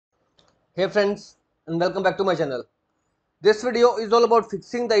Hey friends, and welcome back to my channel. This video is all about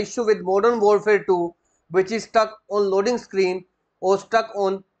fixing the issue with Modern Warfare 2 which is stuck on loading screen or stuck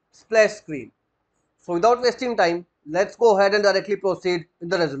on splash screen. So without wasting time, let's go ahead and directly proceed with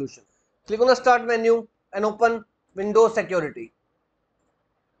the resolution. Click on the start menu and open Windows Security.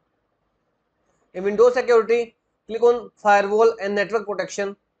 In Windows Security, click on Firewall and Network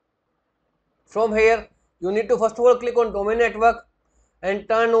Protection. From here, you need to first of all click on Domain Network and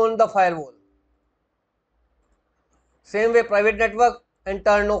turn on the firewall. Same way private network and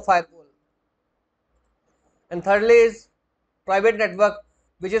turn off firewall. And thirdly is private network,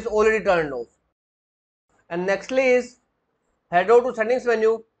 which is already turned off. And nextly is head over to settings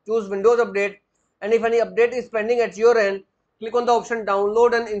menu, choose Windows Update, and if any update is pending at your end, click on the option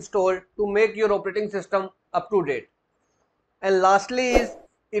download and install to make your operating system up to date. And lastly is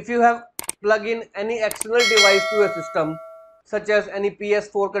if you have plug in any external device to your system such as any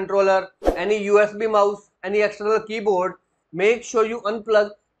PS4 controller, any USB mouse, any external keyboard, make sure you unplug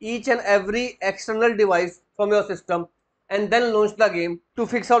each and every external device from your system and then launch the game to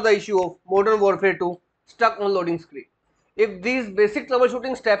fix out the issue of Modern Warfare 2 stuck on loading screen. If these basic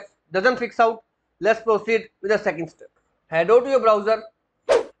troubleshooting steps doesn't fix out, let's proceed with the second step. Head over to your browser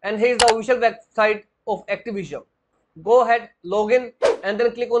and here is the official website of Activision. Go ahead, log in and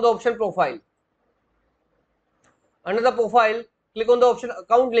then click on the option profile. Under the profile, click on the option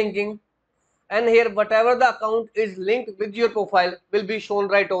account linking, and here whatever the account is linked with your profile will be shown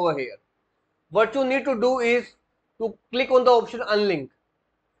right over here. What you need to do is to click on the option unlink.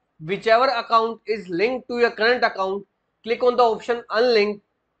 Whichever account is linked to your current account, click on the option unlink.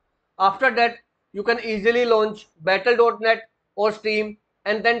 After that, you can easily launch battle.net or Steam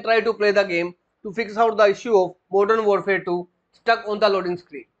and then try to play the game to fix out the issue of Modern Warfare 2 stuck on the loading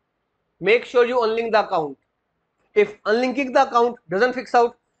screen. Make sure you unlink the account. If unlinking the account doesn't fix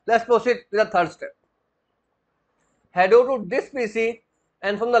out, let's proceed with the third step. Head over to this PC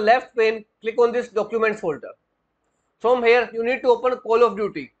and from the left pane, click on this documents folder. From here, you need to open Call of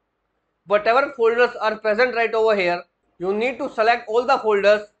Duty. Whatever folders are present right over here, you need to select all the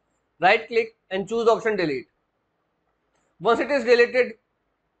folders, right click and choose the option delete. Once it is deleted,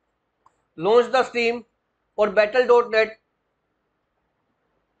 launch the Steam or battle.net.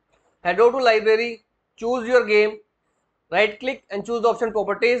 Head over to library, choose your game, right click and choose the option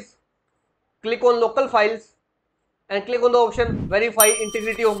properties, click on local files and click on the option verify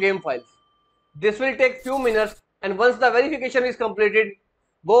integrity of game files. This will take few minutes and once the verification is completed,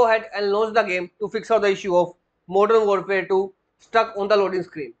 go ahead and launch the game to fix out the issue of Modern Warfare 2 stuck on the loading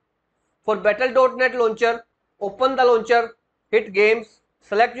screen. For battle.net launcher, open the launcher, hit games,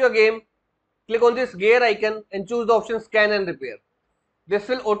 select your game, click on this gear icon and choose the option scan and repair. This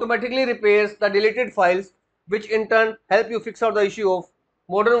will automatically repair the deleted files, which in turn help you fix out the issue of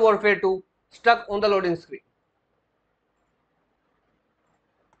Modern Warfare 2 stuck on the loading screen.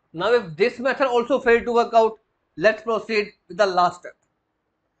 Now if this method also failed to work out, let's proceed with the last step.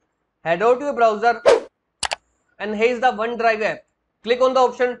 Head over to your browser and here is the OneDrive app. Click on the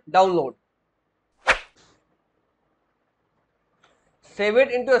option download. Save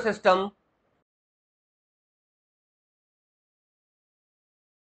it into your system.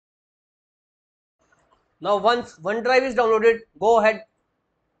 Now once OneDrive is downloaded, go ahead,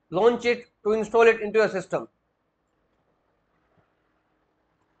 launch it to install it into your system.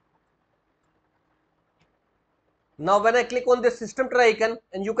 Now when I click on this system tray icon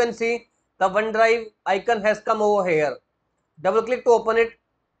and you can see the OneDrive icon has come over here. Double click to open it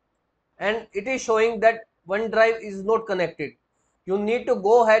and it is showing that OneDrive is not connected. You need to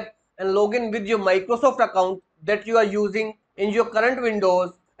go ahead and log in with your Microsoft account that you are using in your current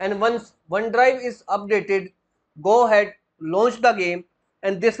Windows, and once OneDrive is updated, go ahead, launch the game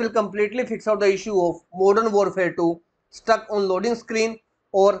and this will completely fix out the issue of Modern Warfare 2 stuck on loading screen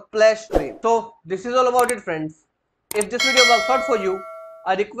or splash screen. So this is all about it friends. If this video works out for you,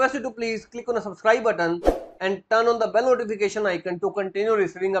 I request you to please click on the subscribe button and turn on the bell notification icon to continue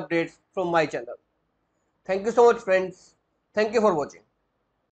receiving updates from my channel. Thank you so much friends. Thank you for watching.